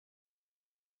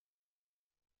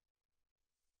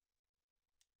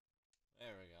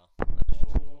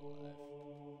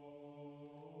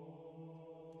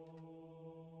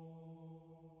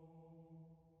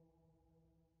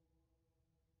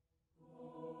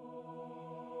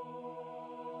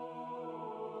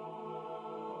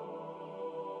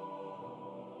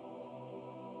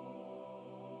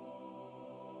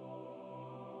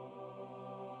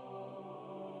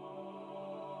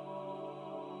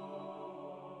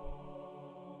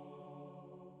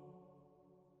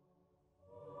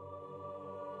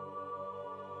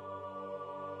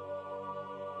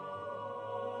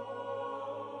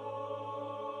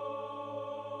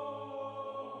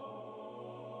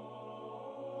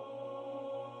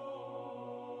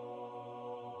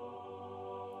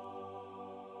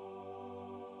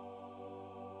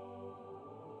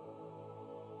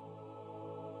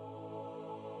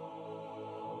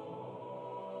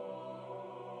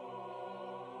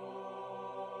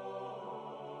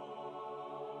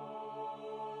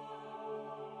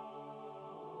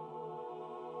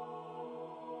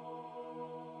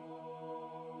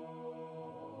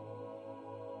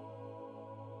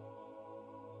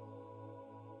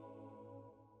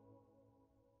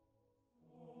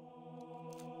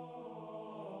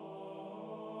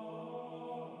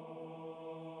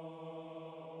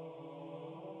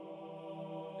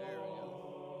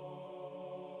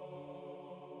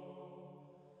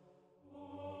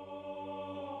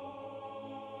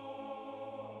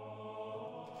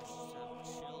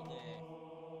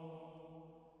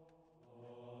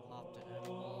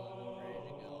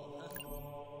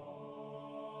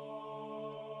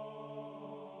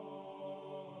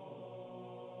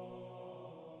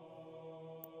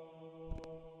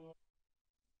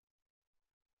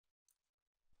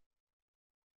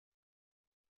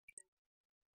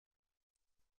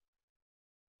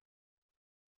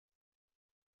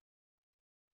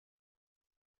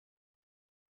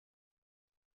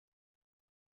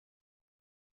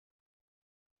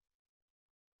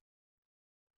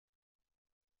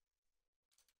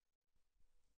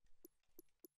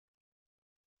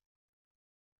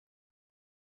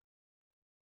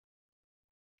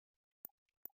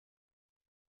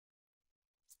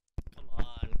Come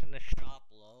on, can the shop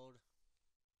load?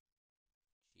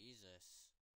 Jesus.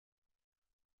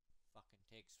 Fucking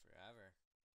takes forever.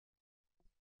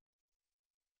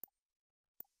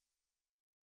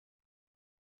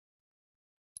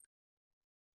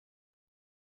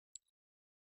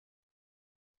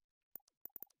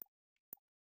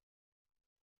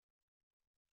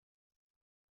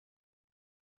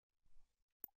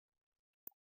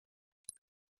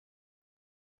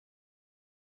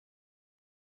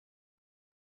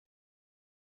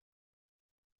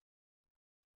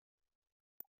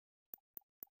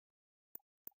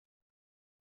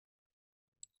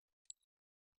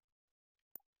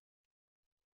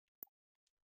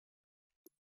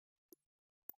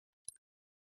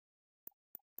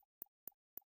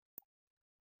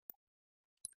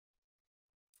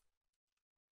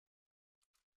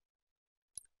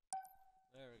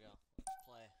 There we go. Let's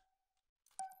play.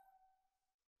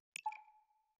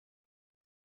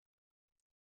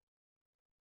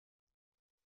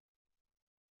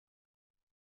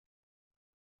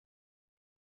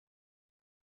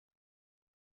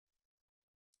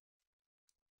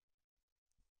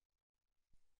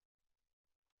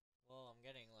 Well, I'm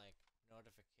getting like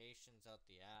notifications out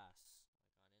the ass,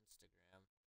 like on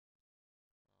Instagram.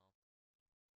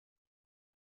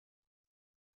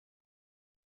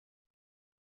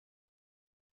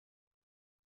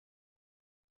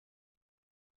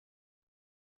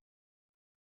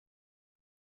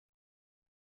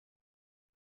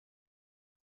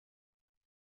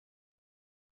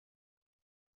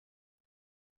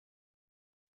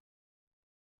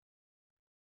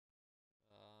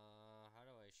 How do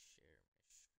I share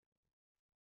my screen?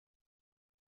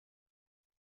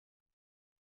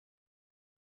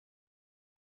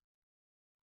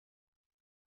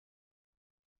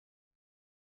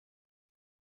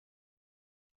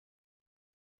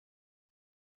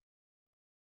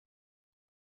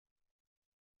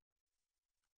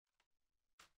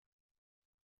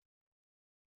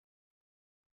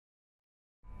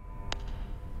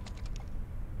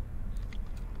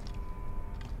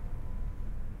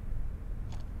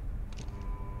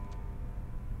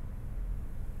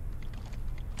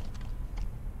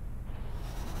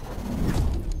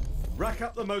 Rack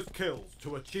up the most kills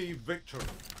to achieve victory.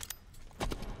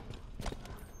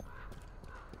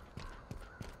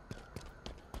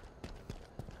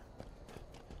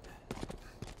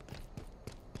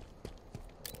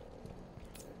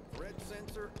 Red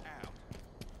sensor out.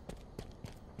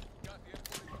 Got the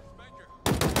M40 Avenger.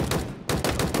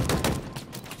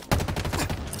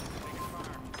 Taking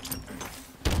fire.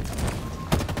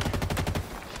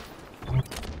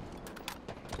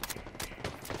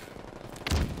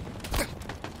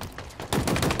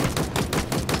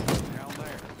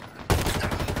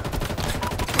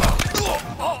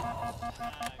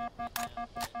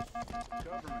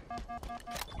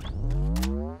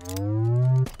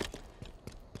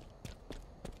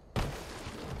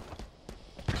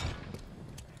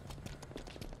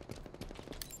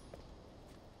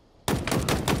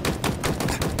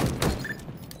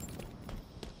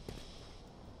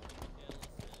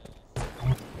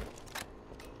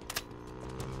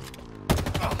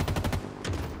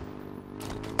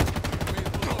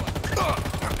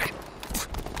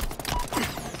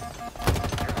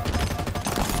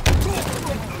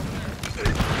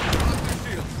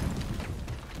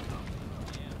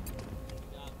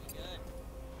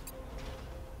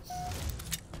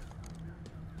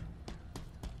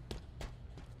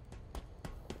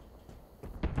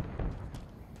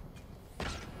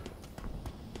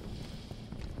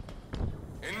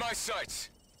 my sights.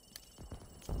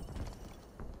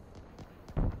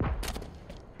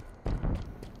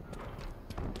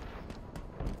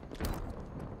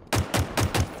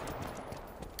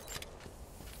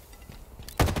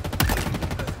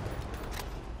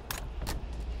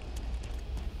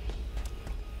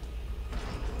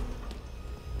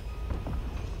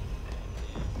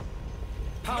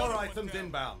 Power items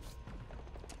inbound.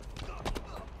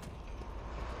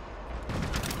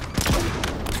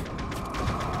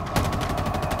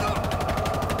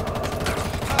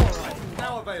 Power items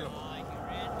now available. Like, you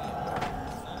ran me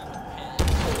over, son of a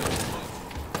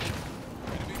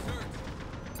Enemy search.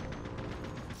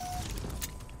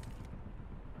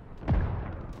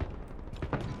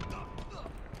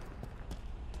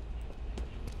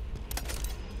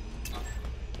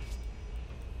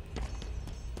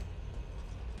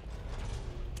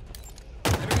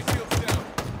 Enemy shields down.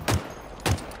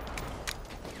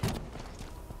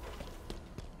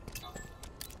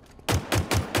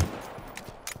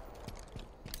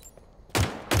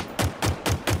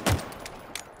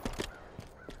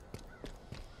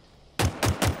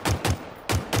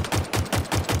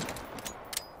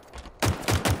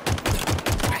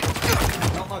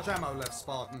 Not much ammo left,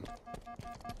 Spartan.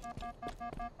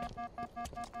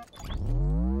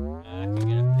 I can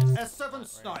get a pistol. S7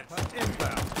 sniper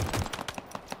inbound.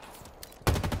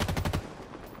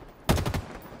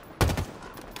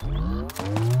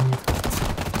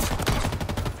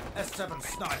 S7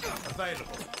 sniper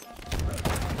available.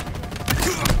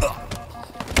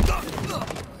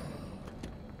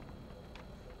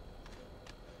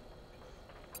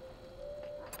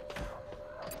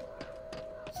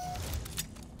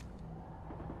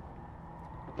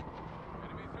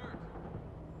 Enemy search.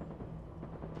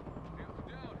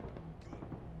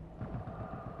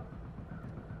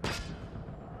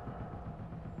 Shields down.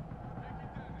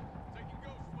 Taking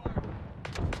ghost fire.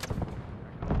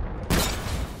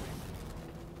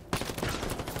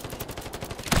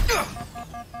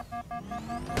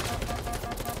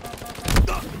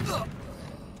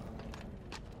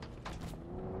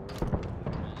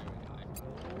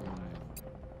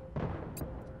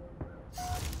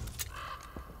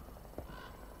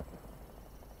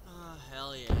 Oh,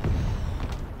 hell yeah.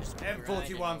 Just grinding M41 over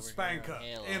here on Spanker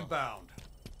Halo. inbound.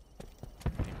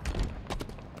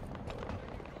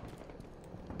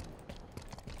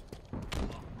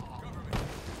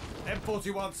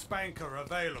 M41 Spanker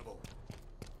available.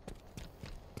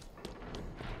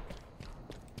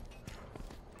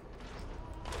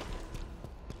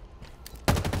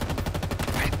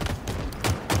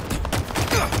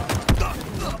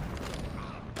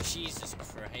 Jesus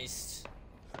Christ.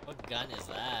 What gun is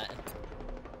that?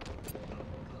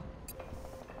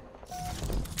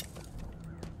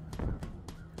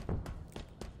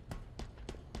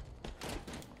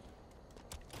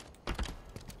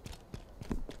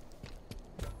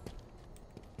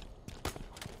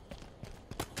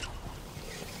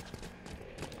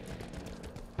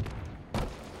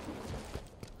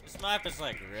 This map is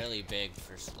like really big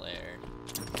for Slayer.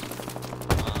 He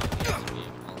has a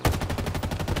vehicle.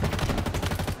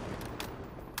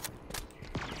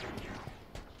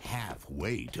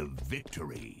 Halfway to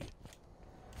victory.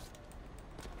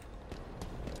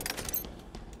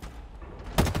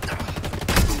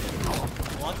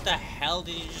 What the hell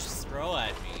did you just throw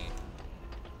at me?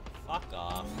 Fuck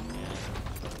off.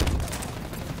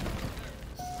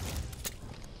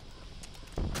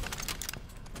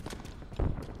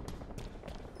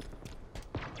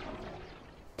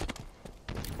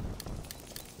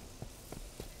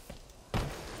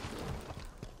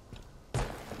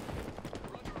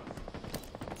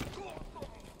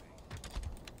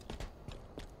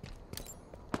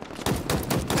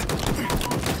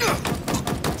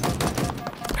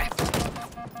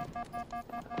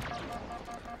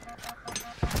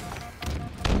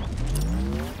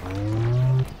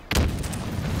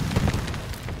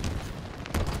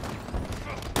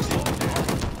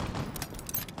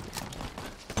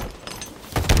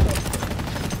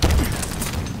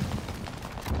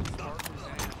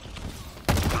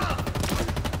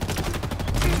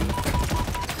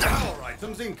 Power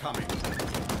items incoming.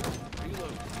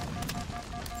 Reload.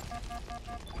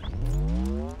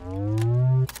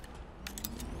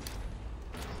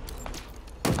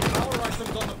 Power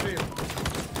items on the field.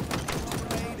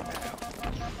 Grenade out.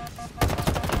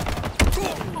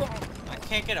 I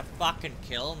can't get a fucking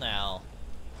kill now.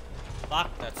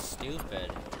 Fuck, that's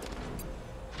stupid.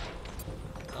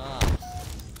 Ah,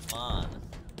 come on.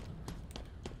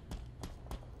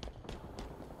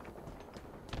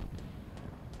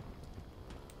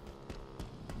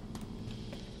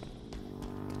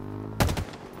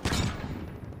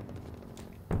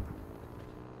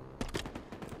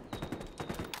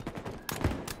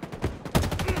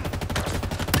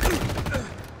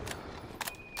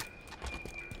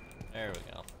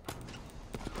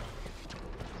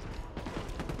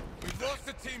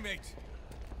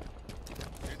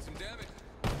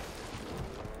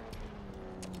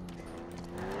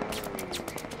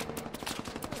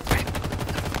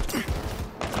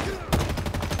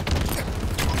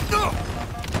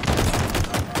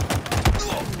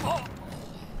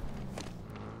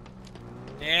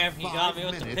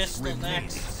 me with the minutes pistol remaining.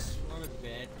 next. What a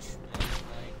bitch,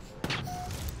 man.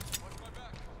 Watch my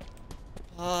back.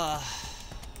 Like,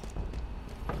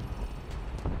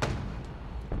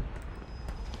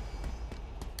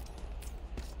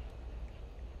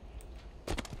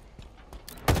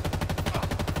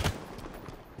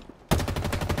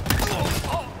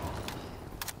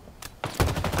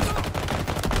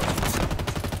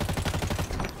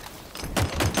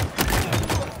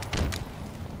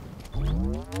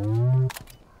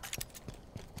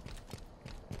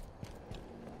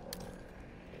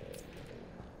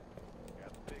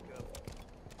 Got the pickup.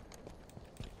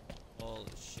 holy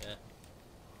shit.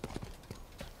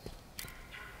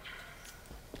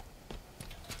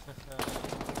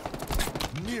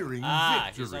 Nearing Ah,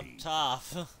 he's up victory. top.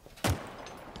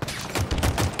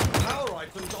 Power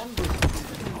items en route.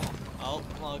 Oh,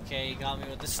 okay, he got me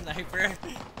with the sniper.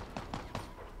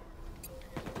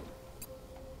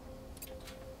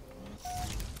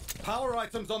 Power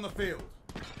items on the field.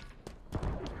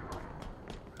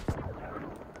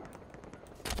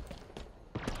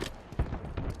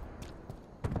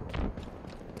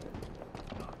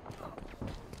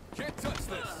 Can't touch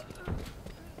this.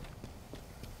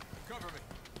 Cover me.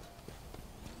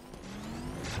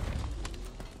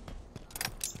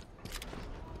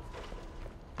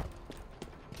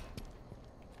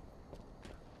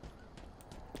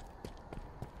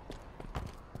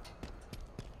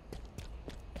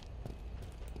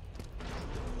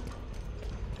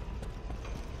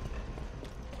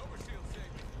 Overshield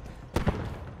saved me.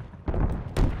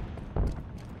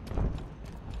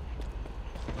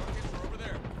 Targets are over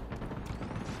there.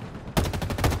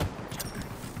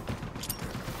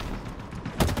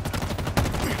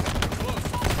 Close.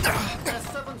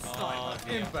 S7 sniper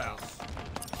dear. inbound.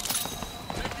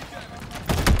 Taking damage.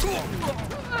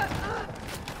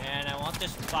 Man, I want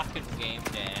this fucking game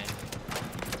to end.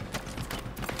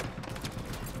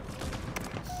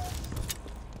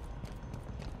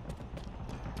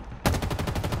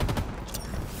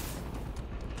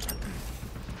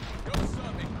 Go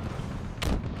stop me.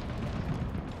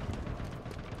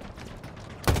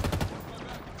 Watch my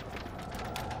back.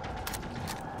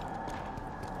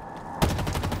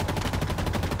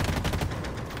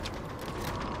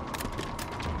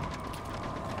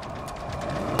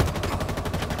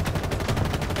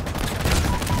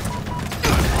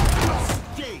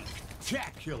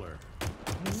 Spectacular.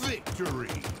 Victory.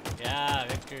 Yeah,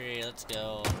 victory, let's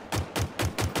go.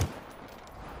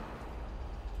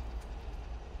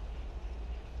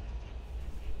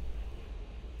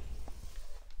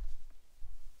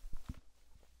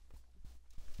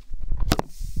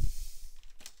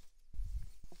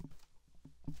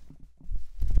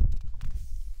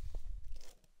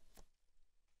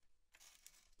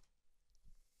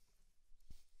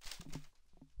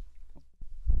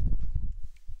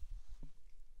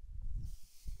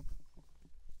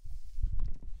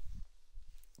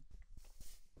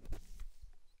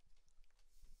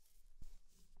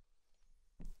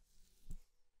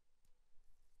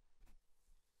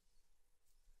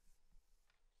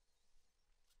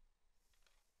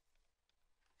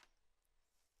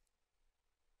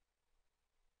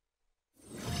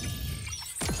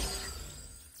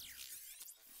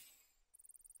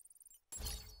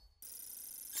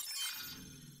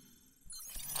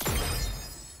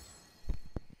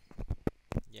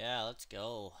 Yeah, let's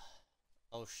go.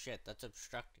 Oh shit, that's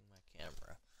obstructing my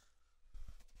camera.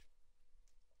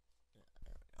 Yeah,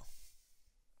 there we go.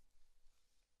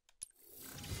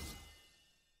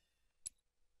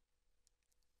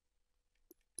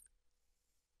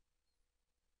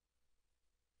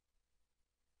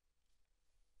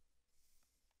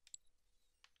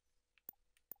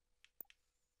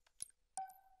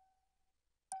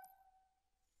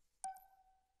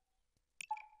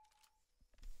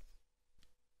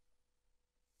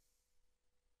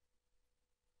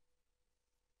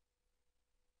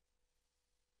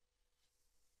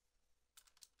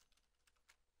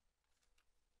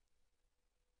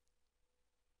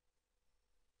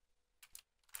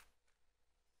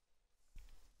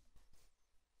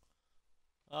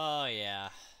 Oh yeah,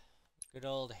 good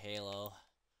old Halo.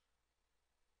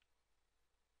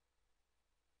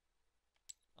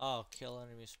 Oh, kill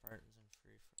enemy Spartans in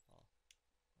free for all.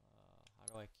 How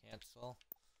do I cancel?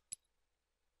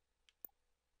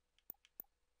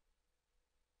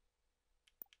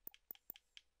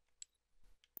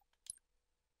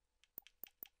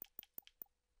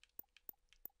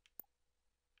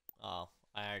 Oh,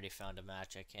 I already found a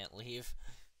match. I can't leave.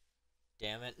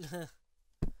 Damn it.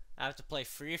 I have to play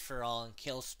free for all and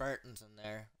kill Spartans in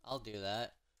there. I'll do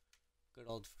that. Good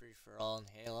old free for all in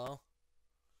Halo.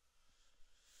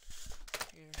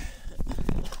 Here.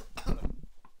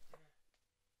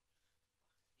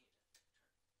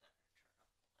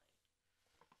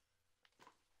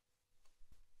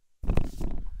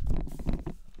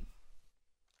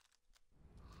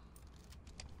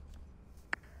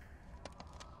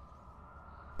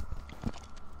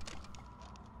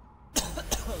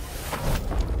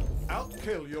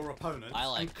 Kill your opponents I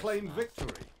like and this claim map. victory.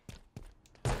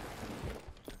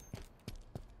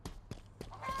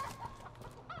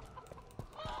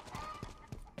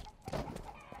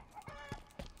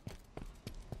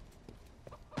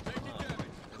 Taking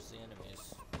damage. Where's the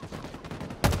enemies?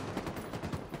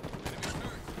 Enemy's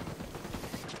hurt.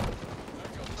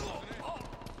 Tango closing in.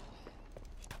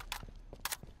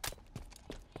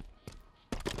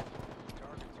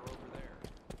 Targets are over there.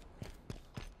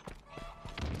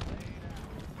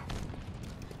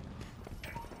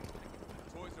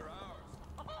 Toys are ours.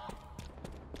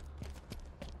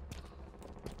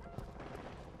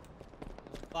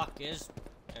 Fuck is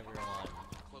everyone?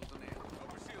 Closing in.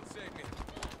 Upper shield save me.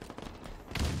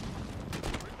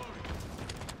 Reloading.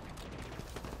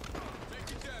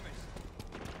 Taking damage.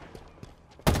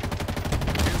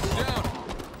 Shields down.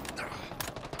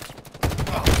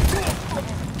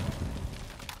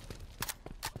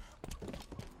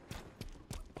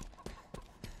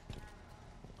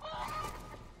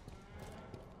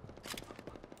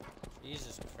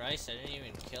 Jesus Christ, I didn't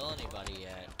even kill anybody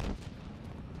yet.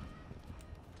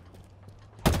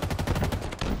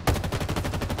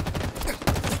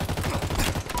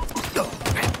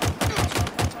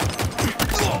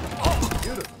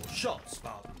 Beautiful shot,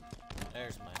 Spartan.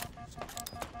 There's my first.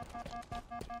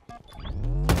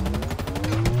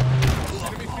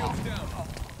 Enemy shields down.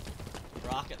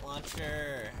 Rocket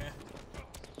launcher.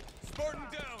 Spartan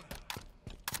down.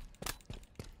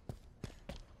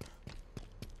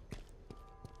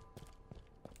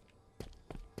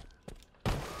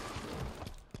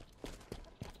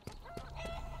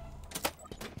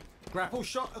 Grapple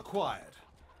shot acquired.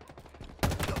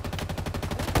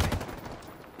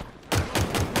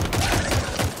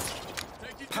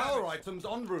 Taking Power damage. items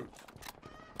en route.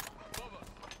 Above us.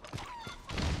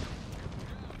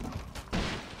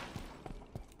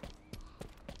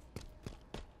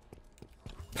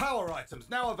 Power items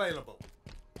now available.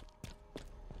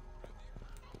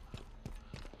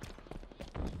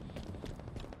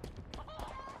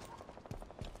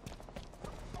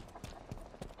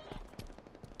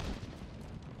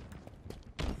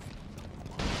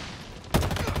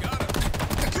 Got him.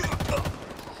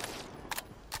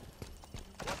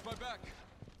 Watch my back.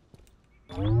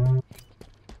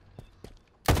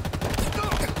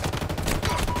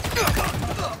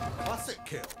 Classic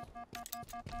kill.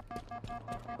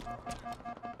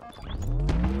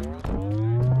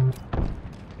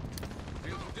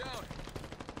 Shields are down.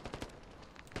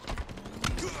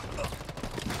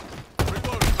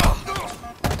 Reloading.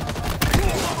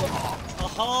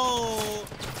 Oh!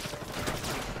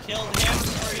 Killed him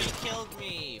before he killed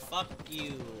me. Fuck you.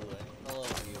 And hello,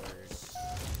 viewers.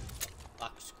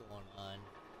 Fuck's going on?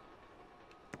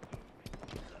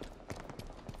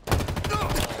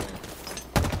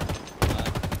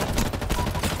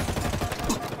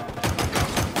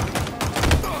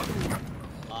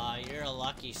 You're a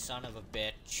lucky son of a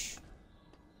bitch.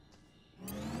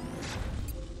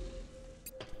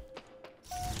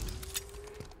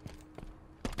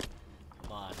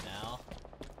 Come on now.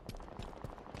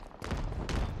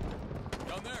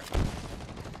 Down there.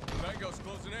 Tango's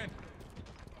closing in.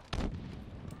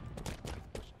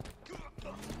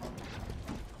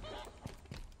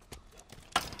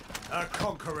 A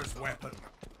conqueror's weapon.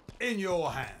 In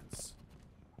your hands.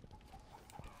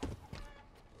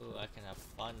 Ooh, I can have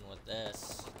fun with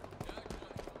this.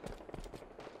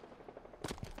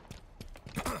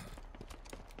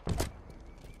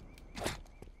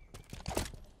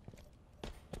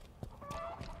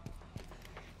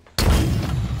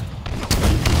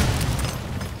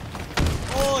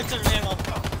 Oh, it's an ammo.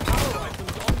 Power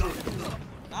items en route.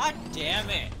 God damn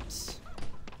it.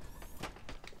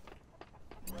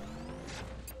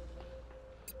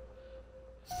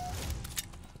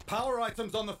 Power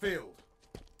items on the field.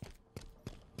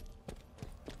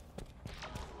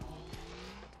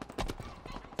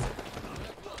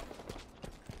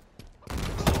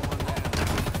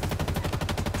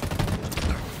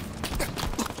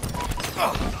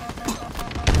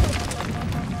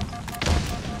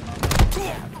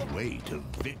 Way to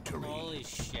victory. Holy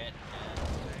shit, man.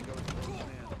 Tango's closing in.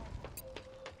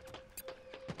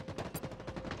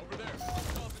 Over there.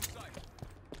 Hostiles in sight.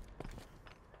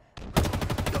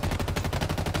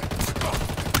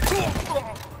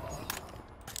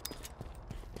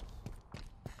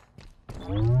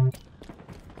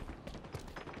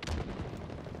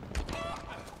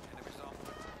 Enemies off.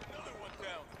 Another one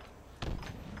down.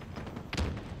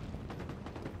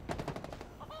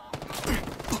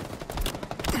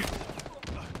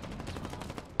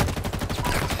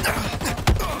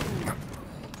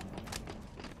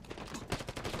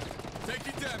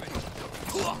 Taking damage.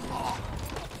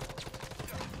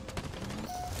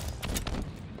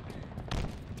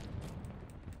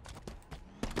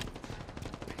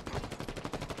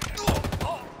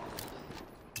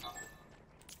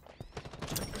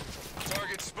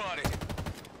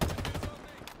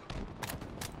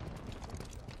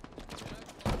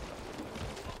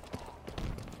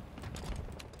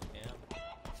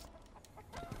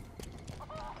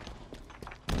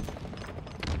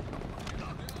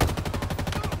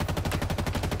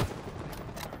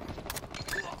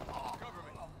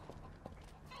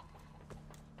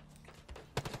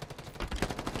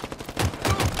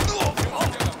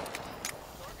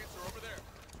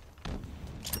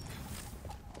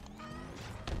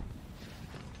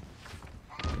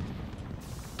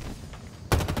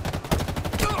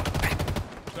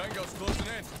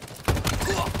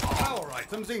 Power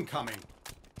items incoming.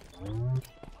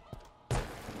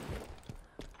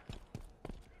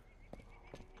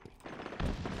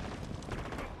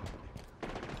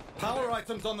 Power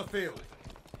items on the field.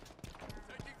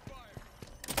 Taking fire.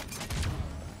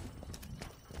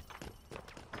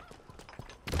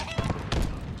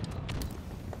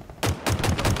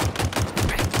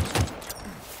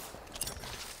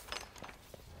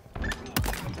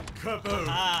 Kaboom!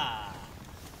 Ah!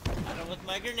 Got him with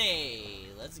my grenade.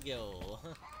 Let's go.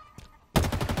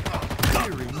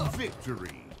 Nearing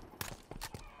victory.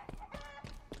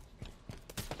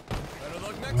 Better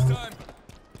luck next time.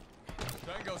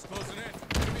 Tango's closing in.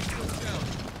 Enemy close down.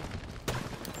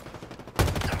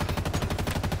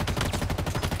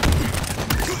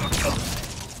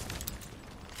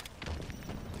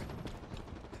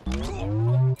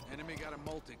 Enemy got a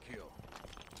multi-kill.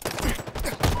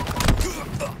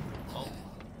 Oh.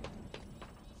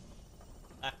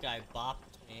 That guy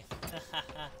bopped me.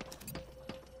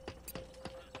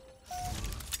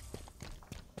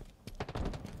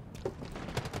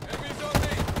 Enemies on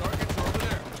me. Targets are over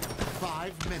there.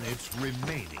 5 minutes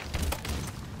remaining.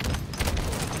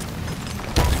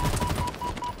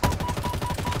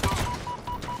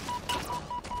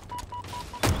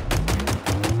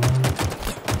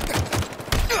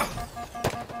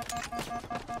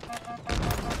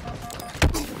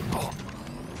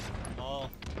 Oh.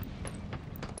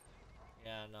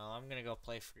 Yeah, no, I'm gonna go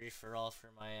play free-for-all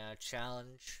for my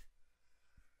challenge.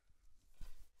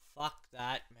 Fuck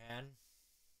that, man.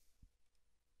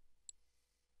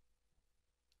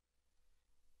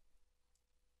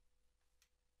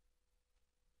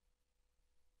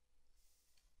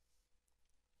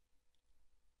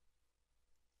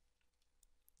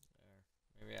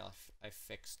 There. Maybe I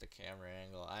fixed the camera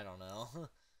angle. I don't know.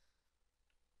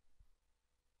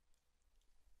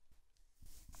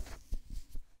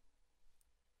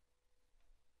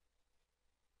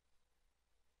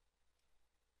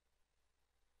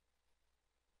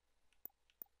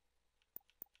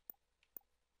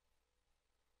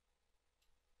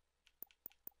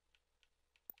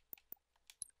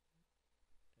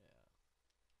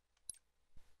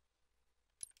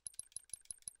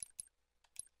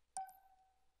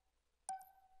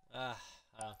 Ah,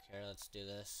 I don't care. Let's do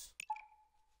this.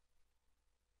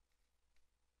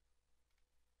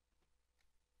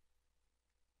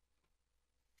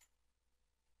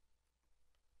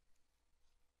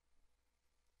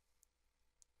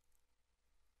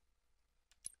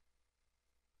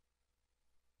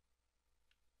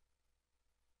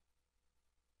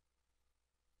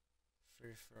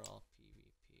 Free for all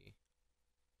PvP.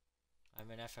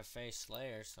 I'm an FFA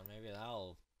Slayer, so maybe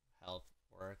that'll help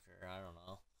work, or I don't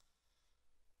know.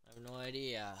 I have no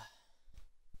idea.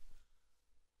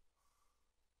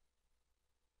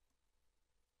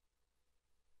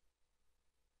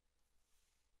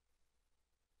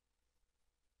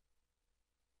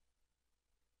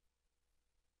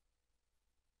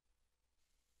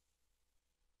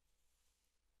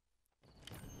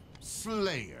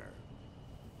 Slayer.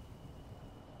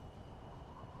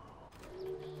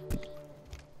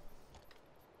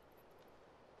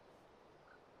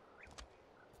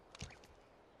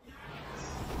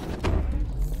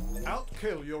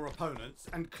 Outkill your opponents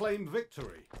and claim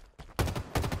victory.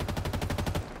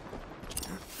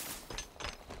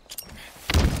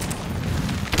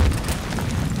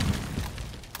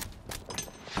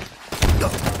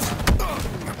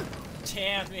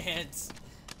 Damn it!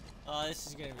 Oh, this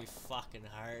is gonna be fucking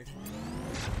hard.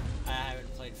 I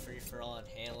haven't played free for all in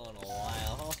Halo in a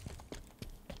while.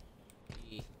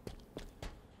 E.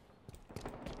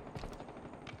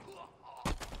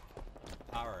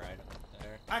 Power item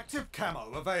there. Active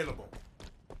camo available.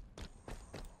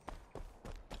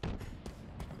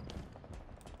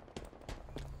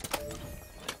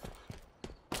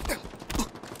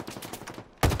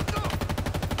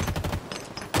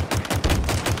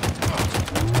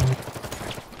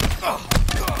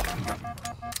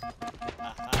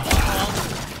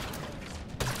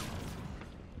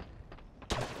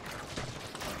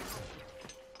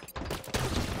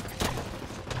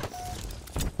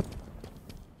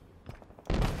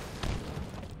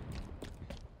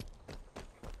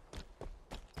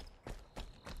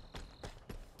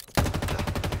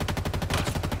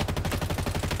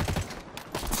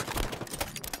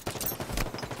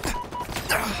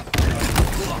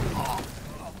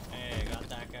 Hey, I got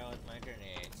that guy with my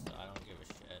grenade, so I don't give a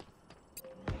shit.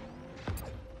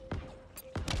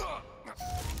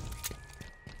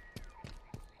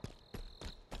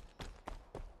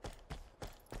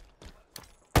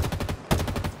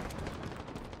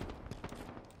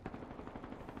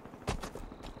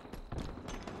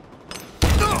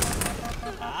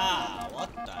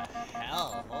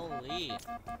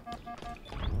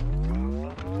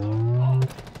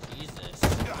 Jesus.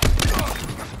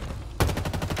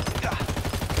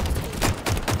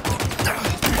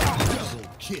 Double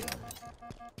kill.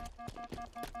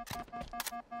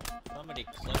 Somebody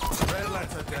clipped. Red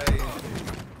letter day.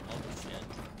 Oh shit.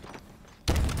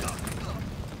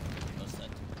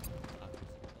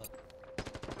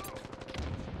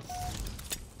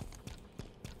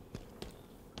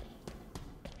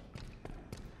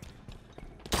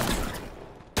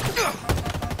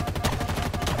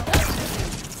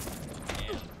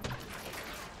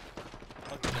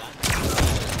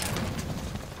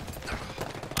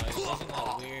 What's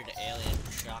that? Weird alien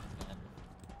shotgun.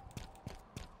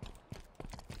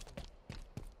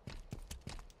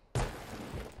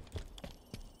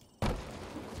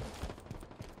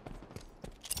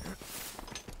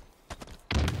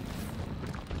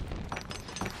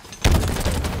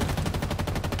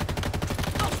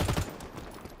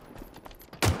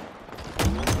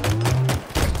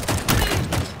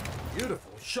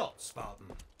 Beautiful shot, Spartan.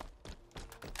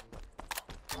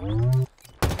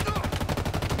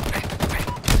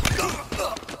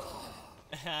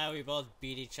 We both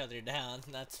beat each other down.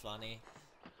 That's funny.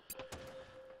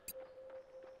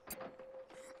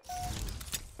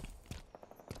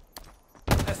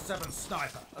 S7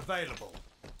 sniper available.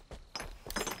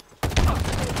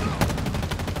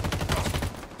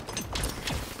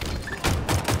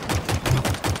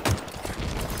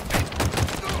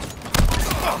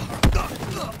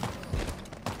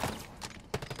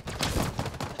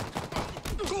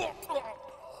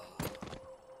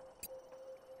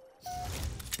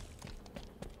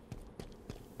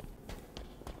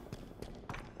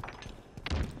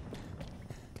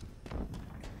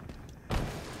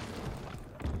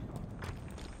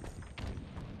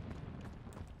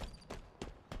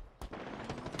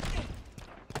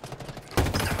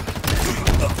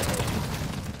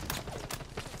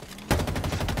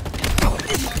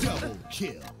 Double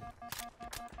kill.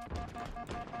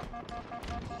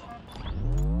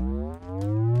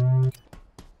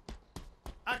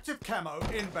 Active camo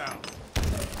inbound.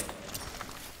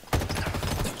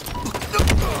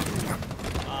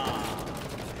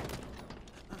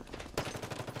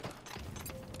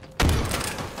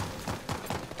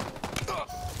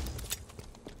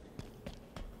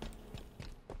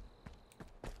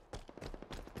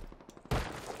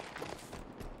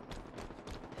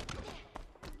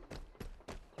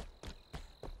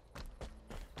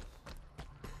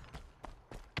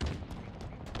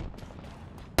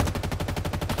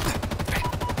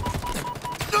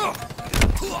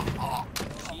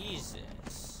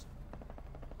 Jesus.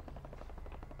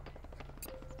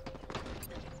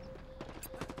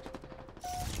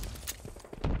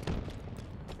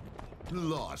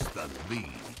 Lost the lead.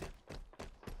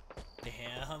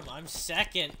 Damn, I'm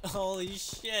second. Holy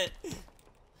shit.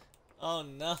 Oh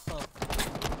no.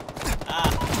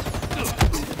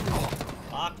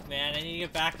 Fuck, man. I need to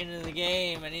get back into the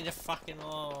game. I need to fucking.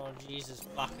 Oh, Jesus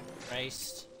fucking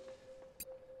Christ.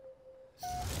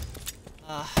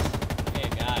 Be a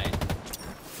guy,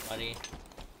 buddy.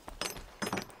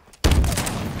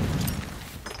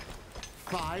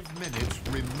 5 minutes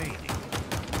remaining.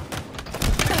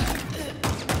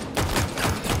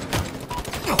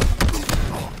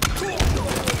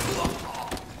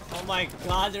 Oh my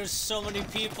god, there's so many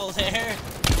people there.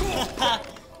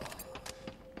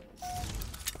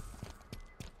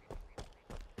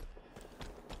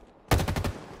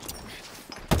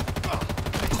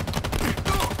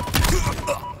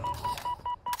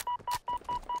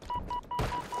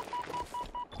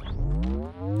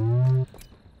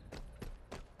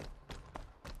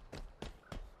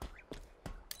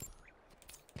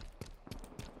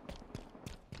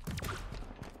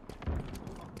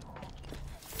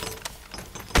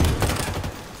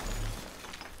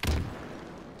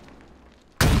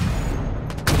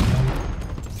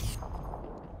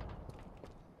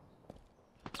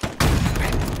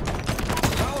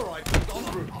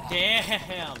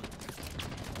 Damn!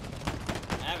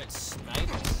 I haven't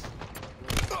sniped.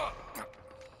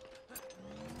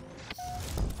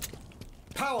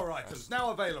 Power items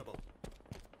now available.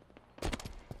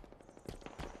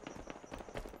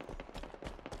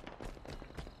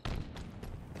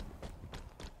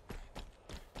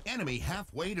 Enemy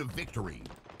halfway to victory.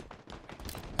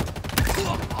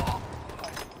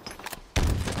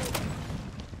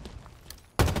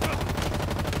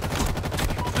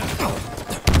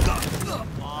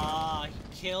 Aw, he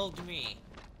killed me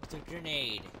with a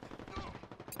grenade.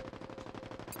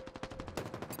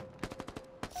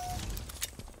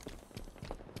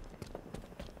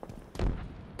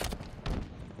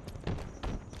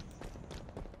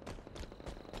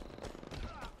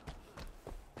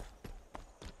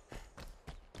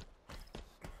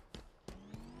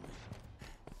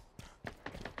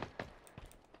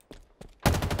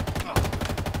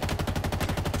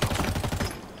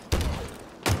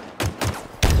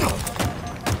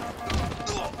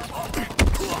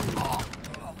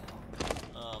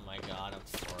 Oh my god, I'm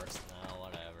fourth now,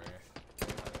 whatever.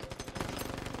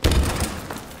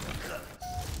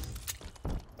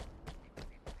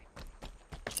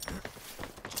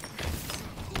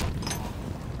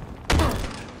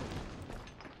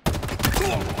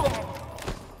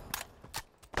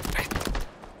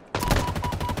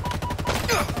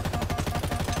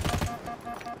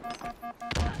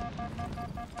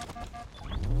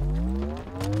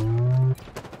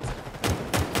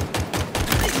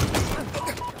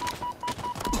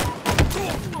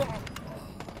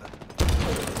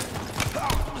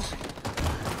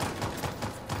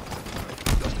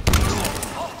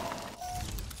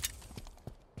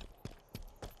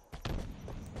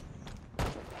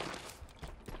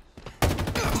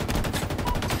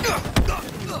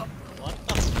 What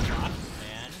the fuck,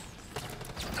 man?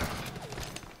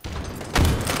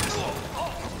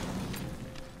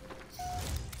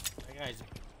 That guy's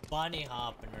bunny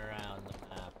hopping around the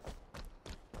map.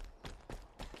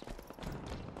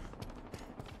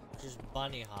 Just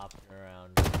bunny hopping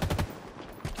around.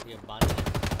 Be a bunny?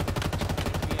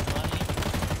 Be a bunny?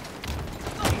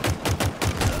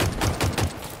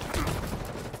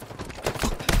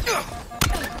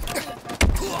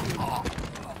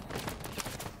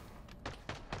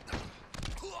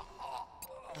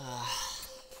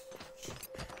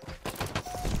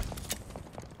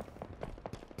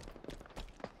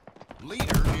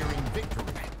 Leader nearing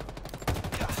victory.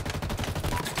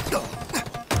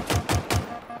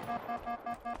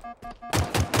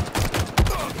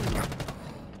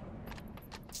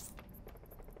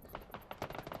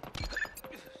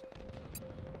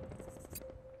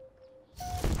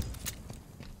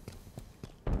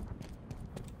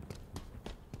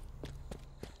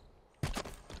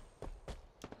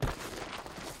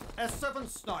 S7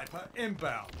 sniper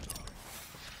inbound.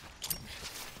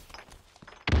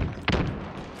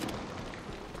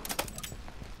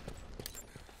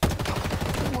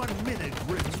 One minute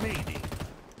remaining.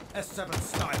 S7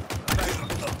 sniper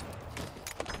available.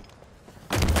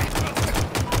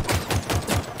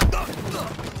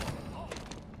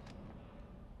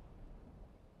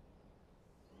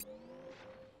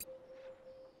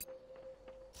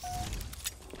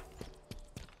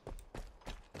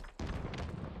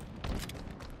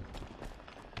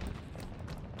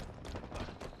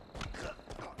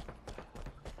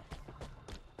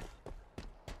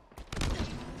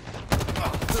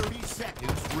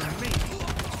 Seconds remaining.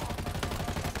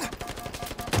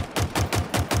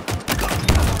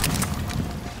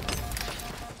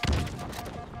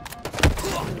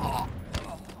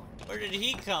 Where did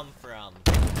he come from?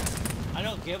 I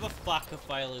don't give a fuck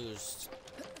if I lose.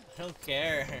 I don't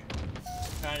care.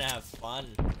 I'm trying to have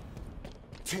fun.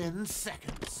 10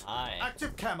 seconds. Hi.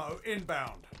 Active camo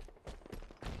inbound.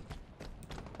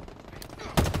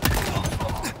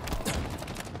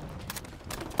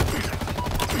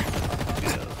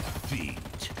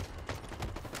 Defeat.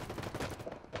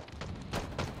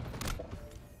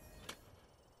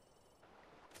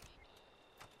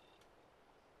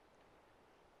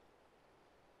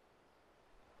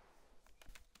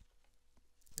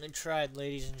 I tried,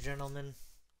 ladies and gentlemen.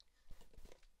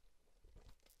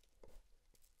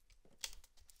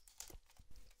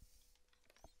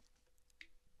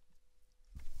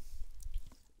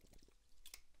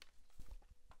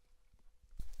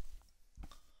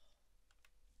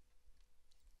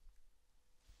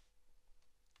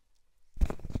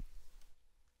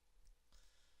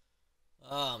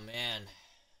 Oh man.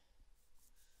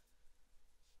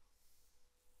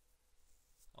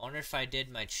 I wonder if I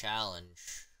did my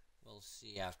challenge. We'll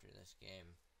see after this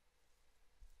game.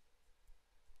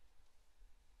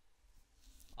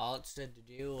 All it said to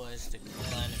do was to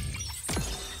kill enemies.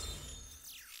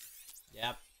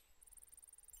 Yep.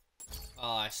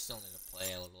 Oh, I still need to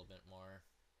play a little bit more.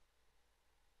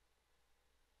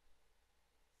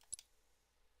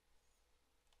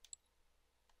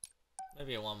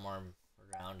 Maybe one more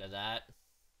round of that.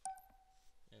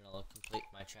 And I'll complete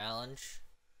my challenge.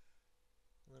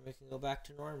 And then we can go back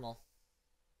to normal.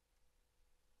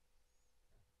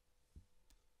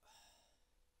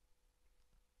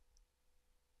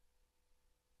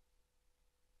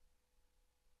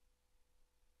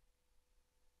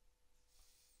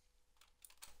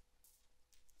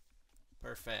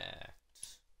 Perfect.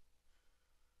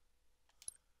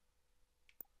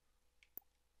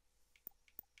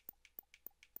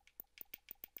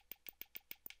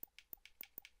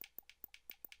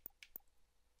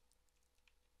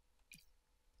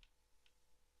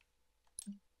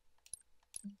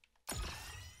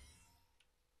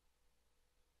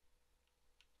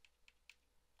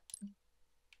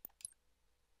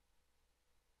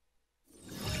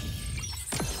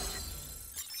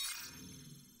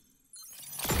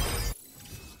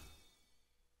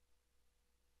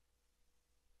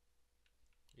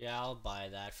 Yeah, I'll buy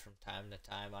that from time to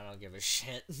time. I don't give a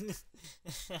shit. When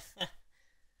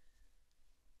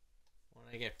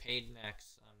I get paid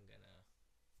next, I'm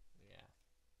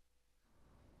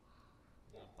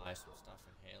gonna buy some stuff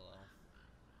in Halo.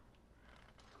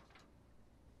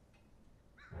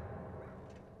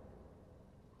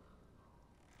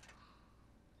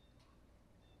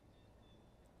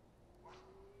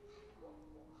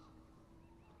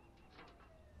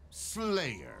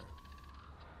 Slayer.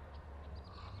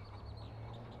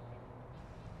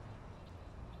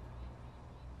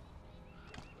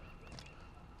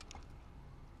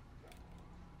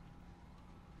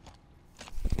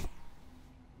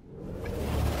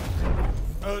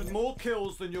 Earn more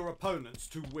kills than your opponents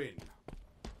to win.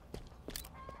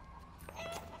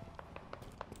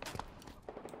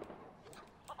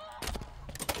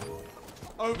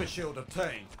 Overshield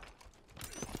obtained.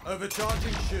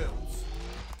 Overcharging shields.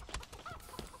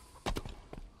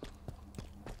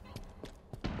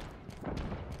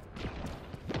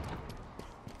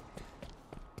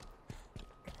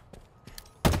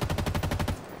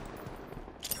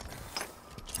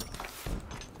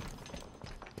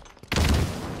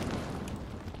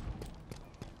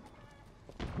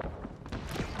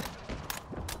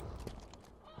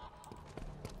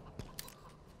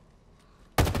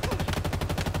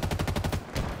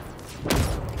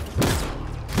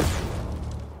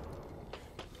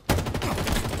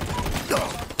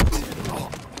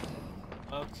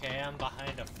 Okay, I'm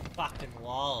behind a fucking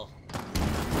wall.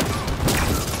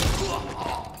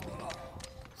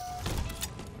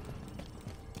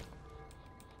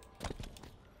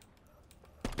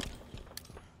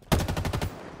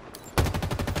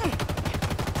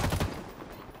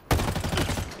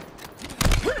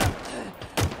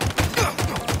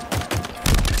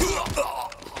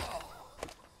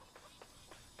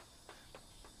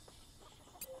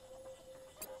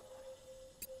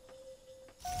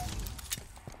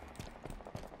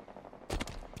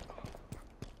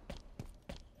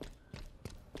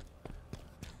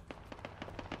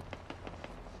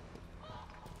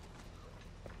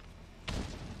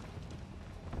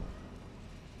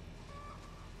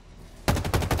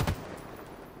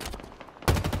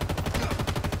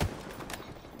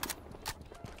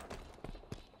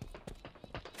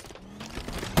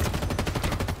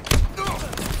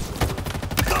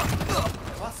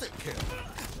 Classic kill.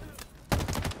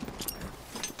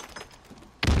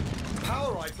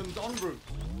 Power items en route.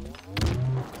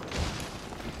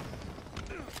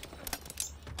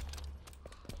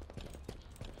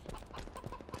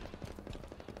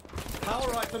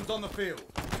 Power items on the field.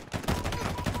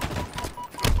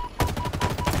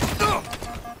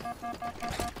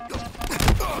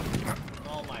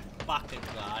 Oh my fucking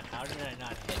god, how did I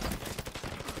not hit him?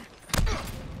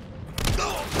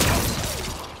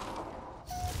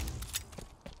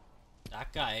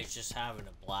 That guy is just having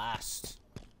a blast.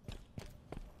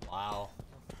 Wow.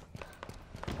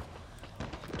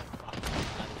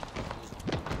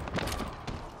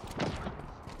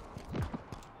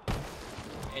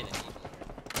 Hey, the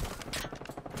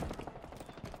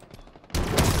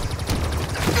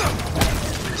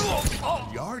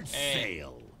Yard Hey.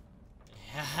 sale.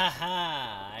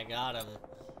 Haha, I got him.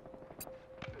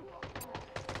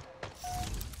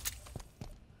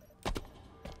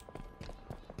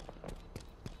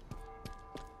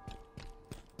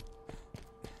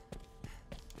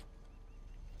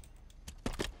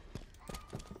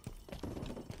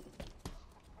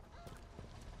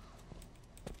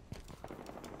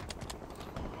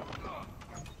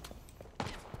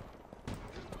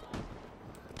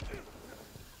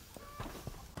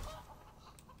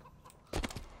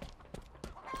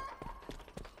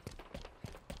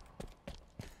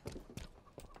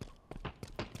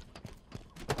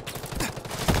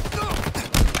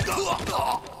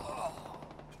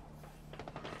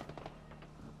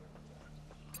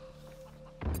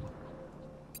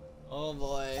 Oh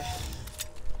boy.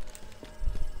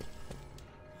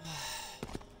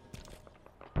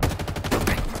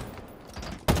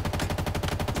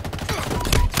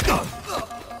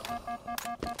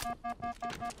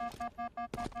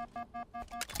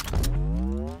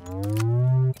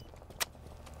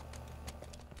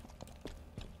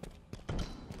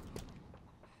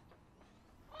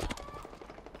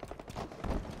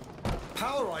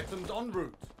 Power items en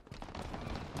route.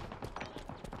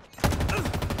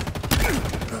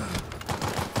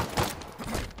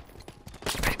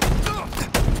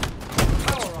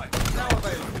 Power items now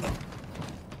available.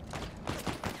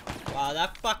 Wow,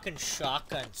 that fucking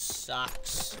shotgun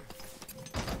sucks.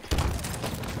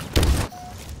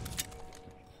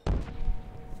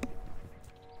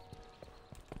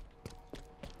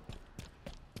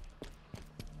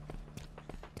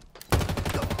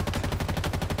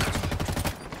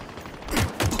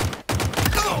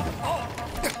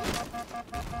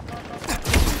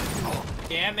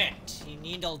 Damn it! He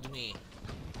needled me.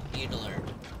 Needler.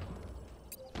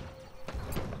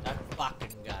 That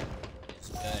fucking gun is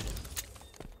good.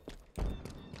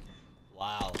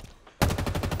 Wow.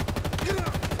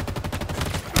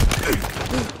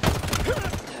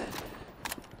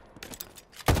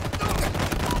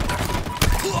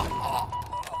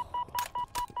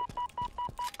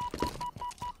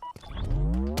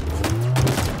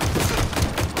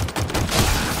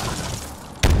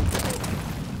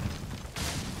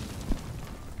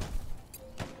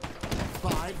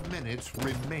 Minutes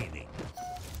remaining.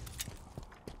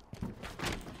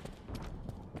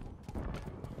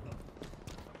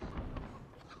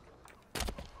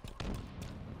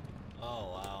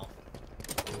 Oh, wow.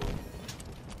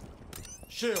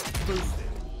 Shield boosted.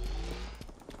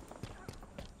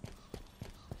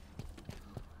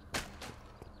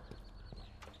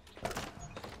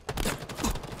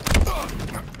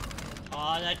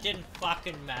 Oh, that didn't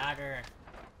fucking matter.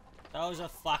 That was a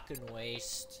fucking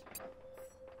waste.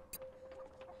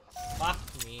 Fuck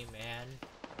me, man.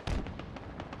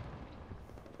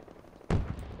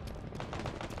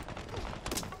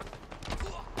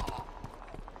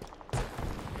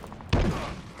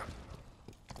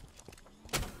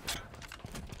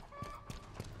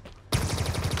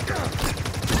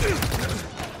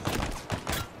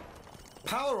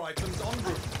 Power items en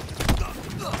route.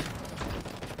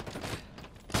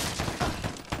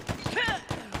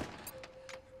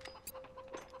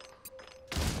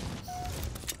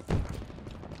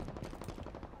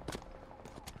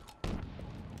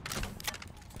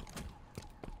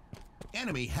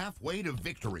 Enemy halfway to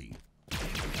victory.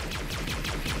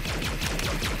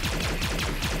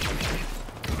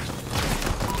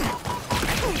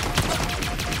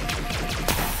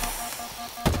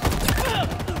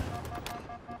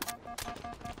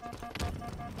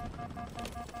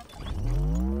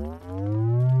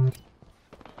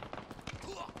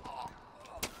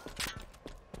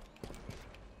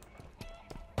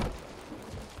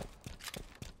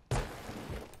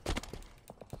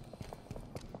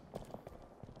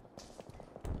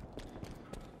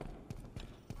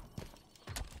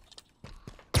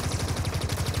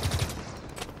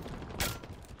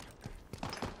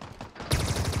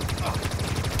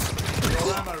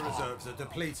 Ammo reserves are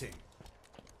depleting.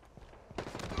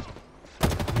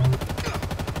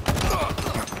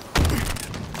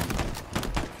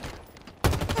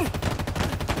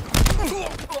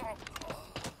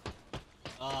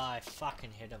 Oh, I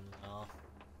fucking hit him though.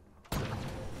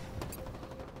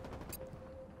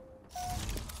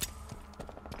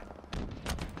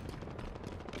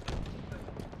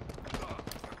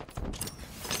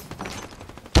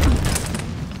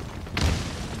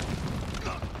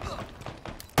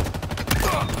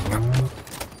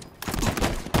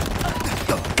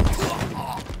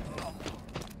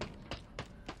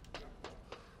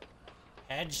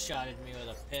 Headshotted me with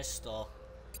a pistol.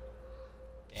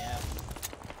 Damn.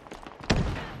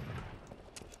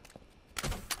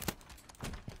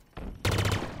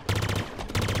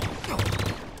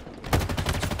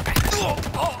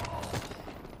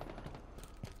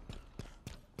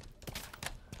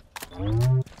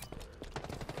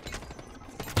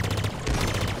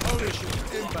 Holy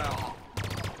shit, inbound.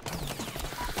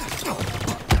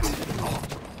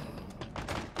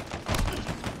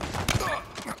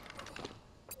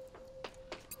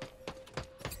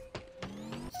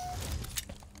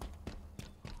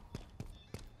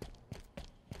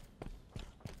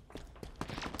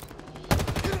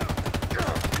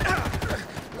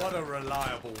 What a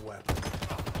reliable weapon.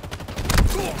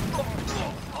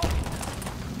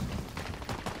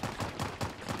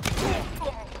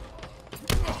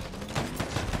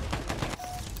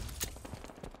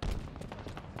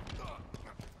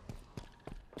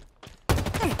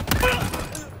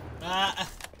 Ah,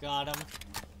 got him.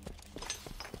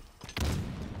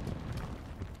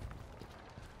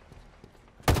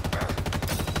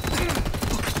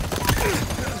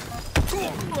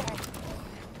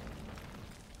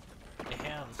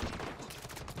 Damn.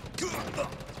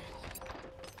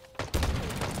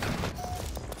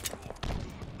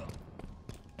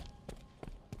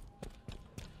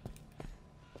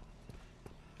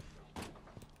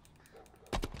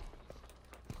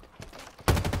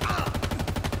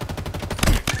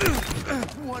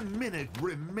 One minute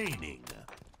remaining.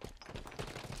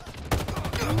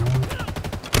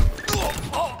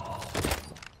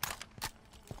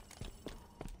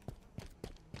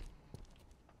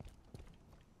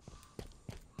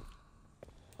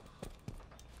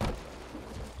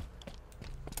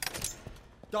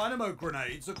 Dynamo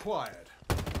grenades acquired.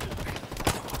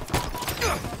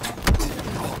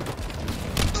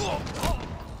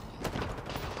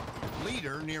 Leader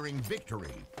Leader nearing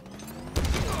victory.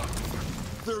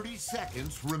 30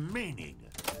 seconds remaining.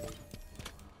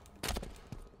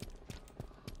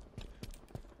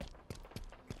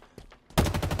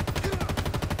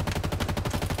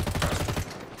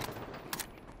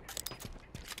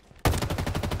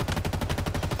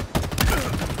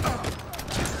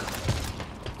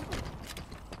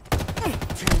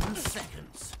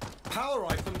 Power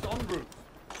items en route.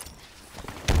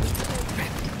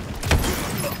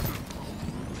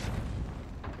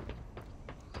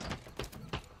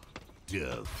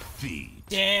 Defeat.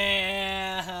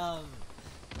 Damn.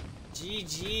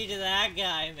 GG to that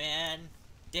guy, man.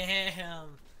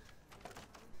 Damn.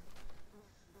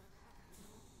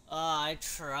 Oh, I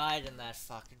tried in that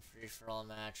fucking free-for-all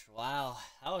match. Wow,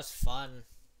 that was fun.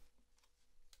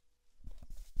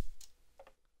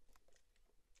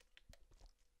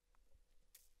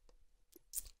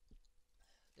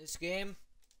 This game,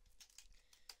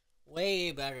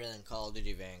 way better than Call of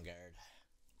Duty Vanguard.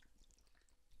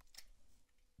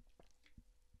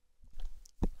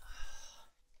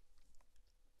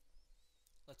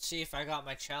 Let's see if I got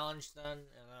my challenge done, and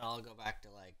then I'll go back to,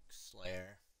 like,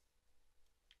 Slayer.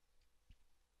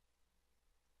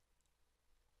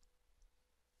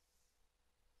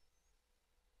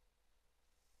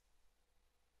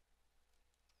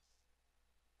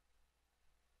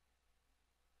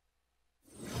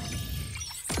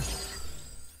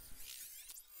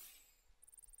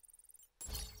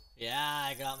 Yeah,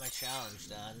 I got my challenge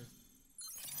done.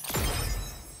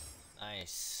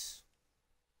 Nice.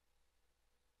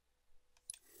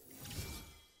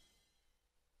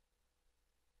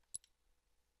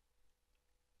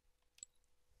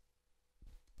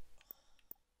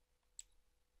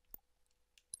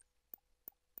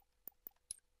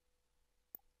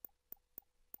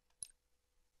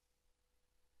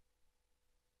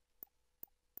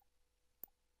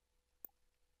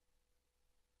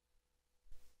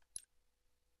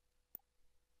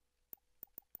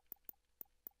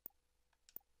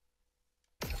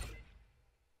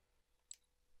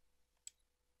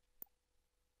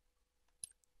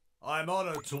 I'm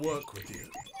honored to work with you.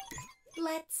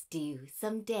 Let's do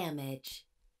some damage.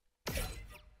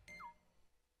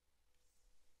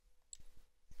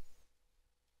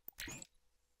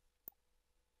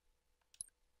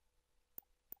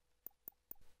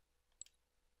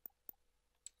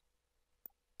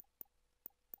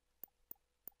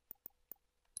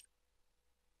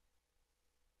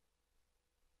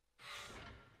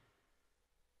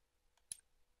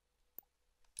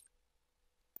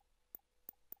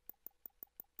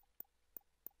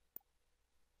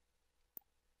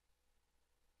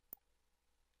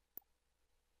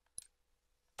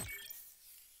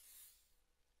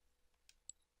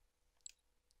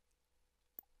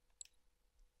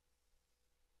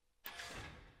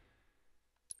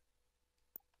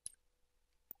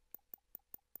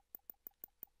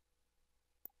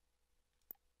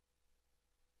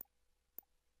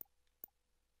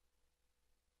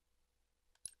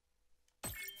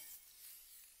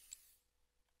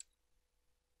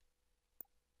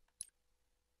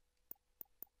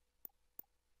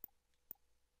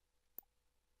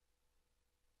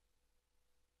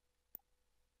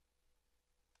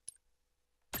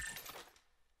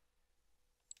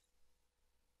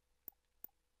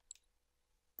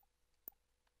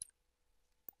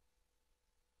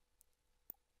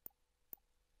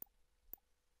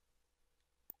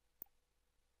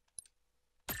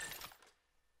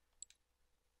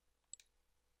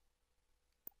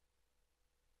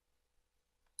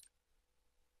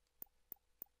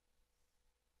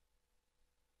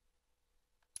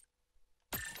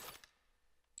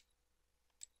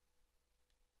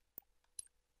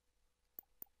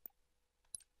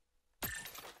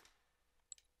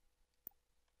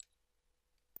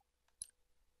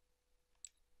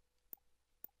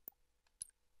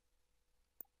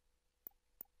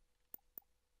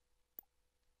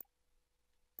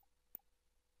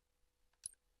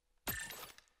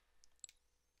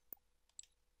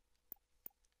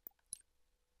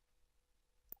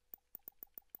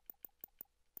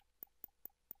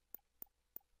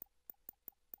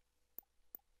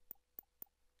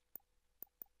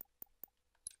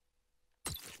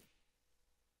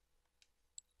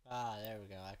 Ah, there we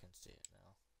go. I can see it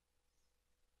now.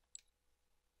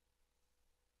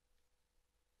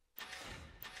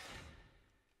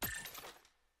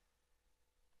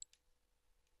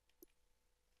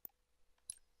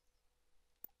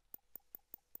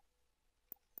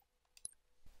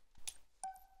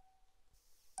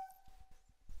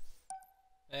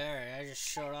 There, I just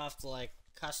showed off the, like,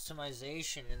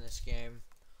 customization in this game.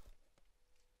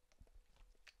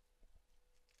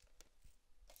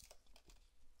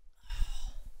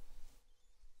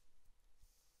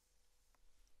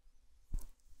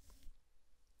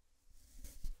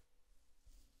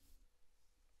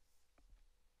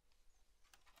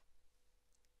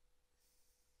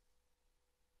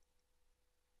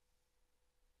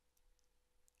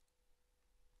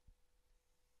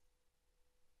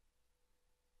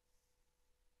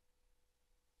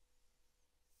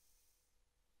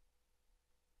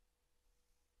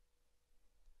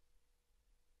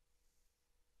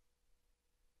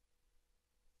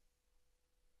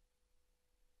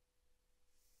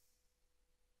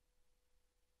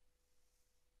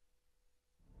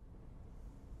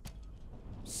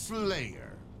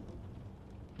 Slayer.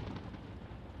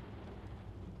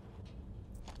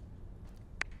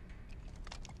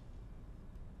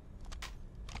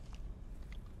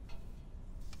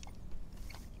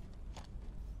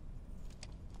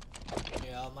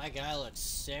 Yeah, my guy looks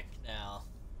sick now.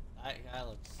 That guy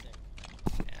looks sick.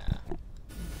 Yeah.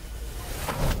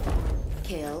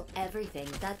 Kill everything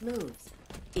that moves.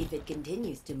 If it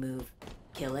continues to move,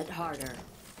 kill it harder.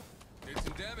 Did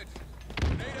some damage.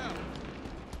 Grenade out.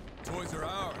 Toys are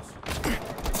ours.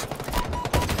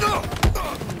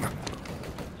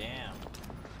 Damn.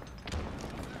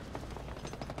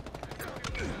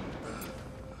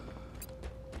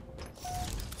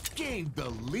 Gained the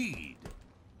lead.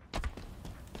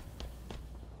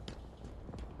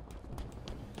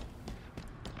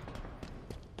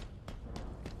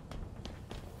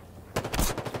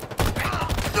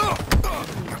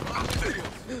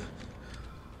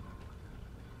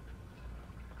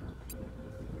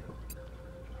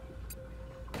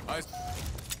 I...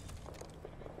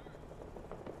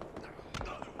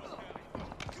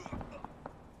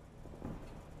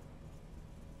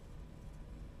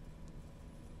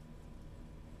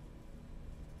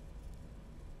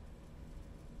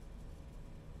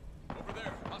 Over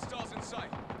there. Hostiles in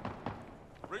sight.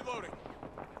 Reloading.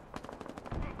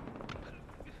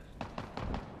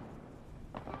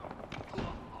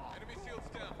 Enemy shields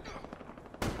down.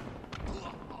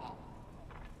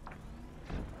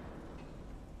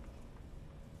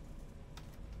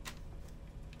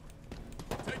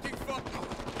 Taking fire.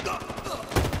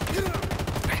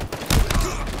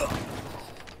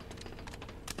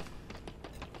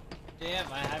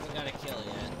 Damn, I haven't got a kill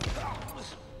yet.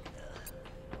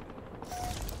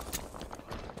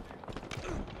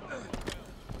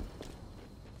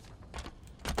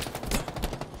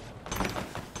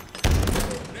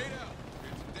 Grenade out.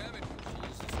 Did some damage.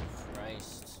 Jesus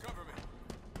Christ. Cover me.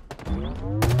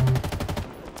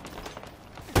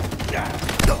 Down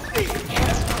there.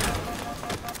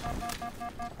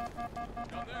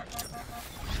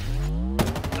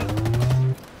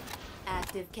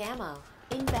 Active camo.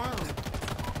 Inbound.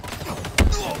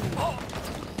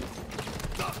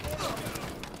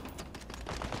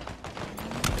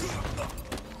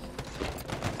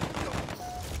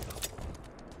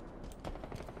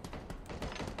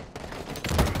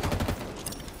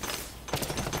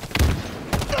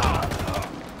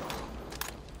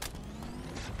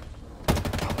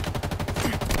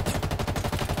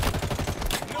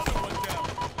 Another one down.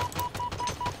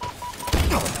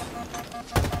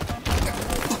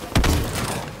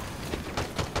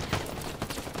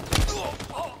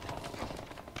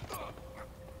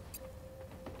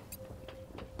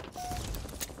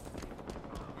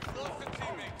 We've lost a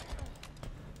teammate.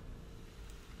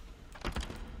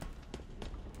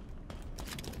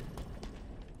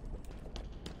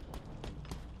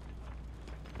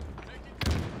 Grenade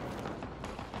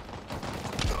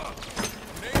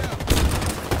out.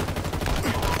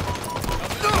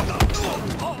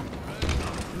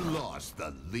 Lost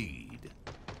the lead.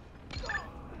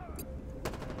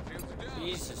 Shields are down.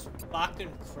 Jesus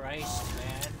fucking Christ,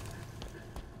 man.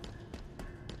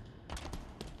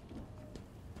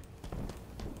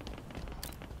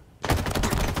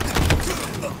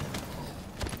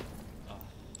 Oh,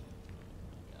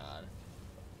 God.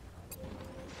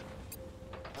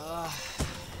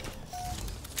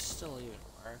 This still even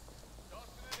work. Toss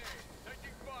to the nade.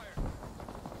 Taking fire.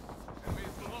 Enemy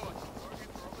is below us.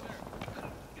 Targets are over there.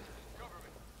 Cover me.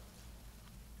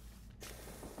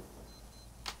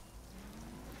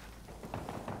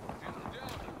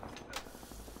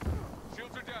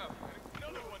 Shields are down. Shields are down.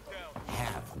 Another one down.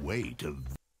 Halfway to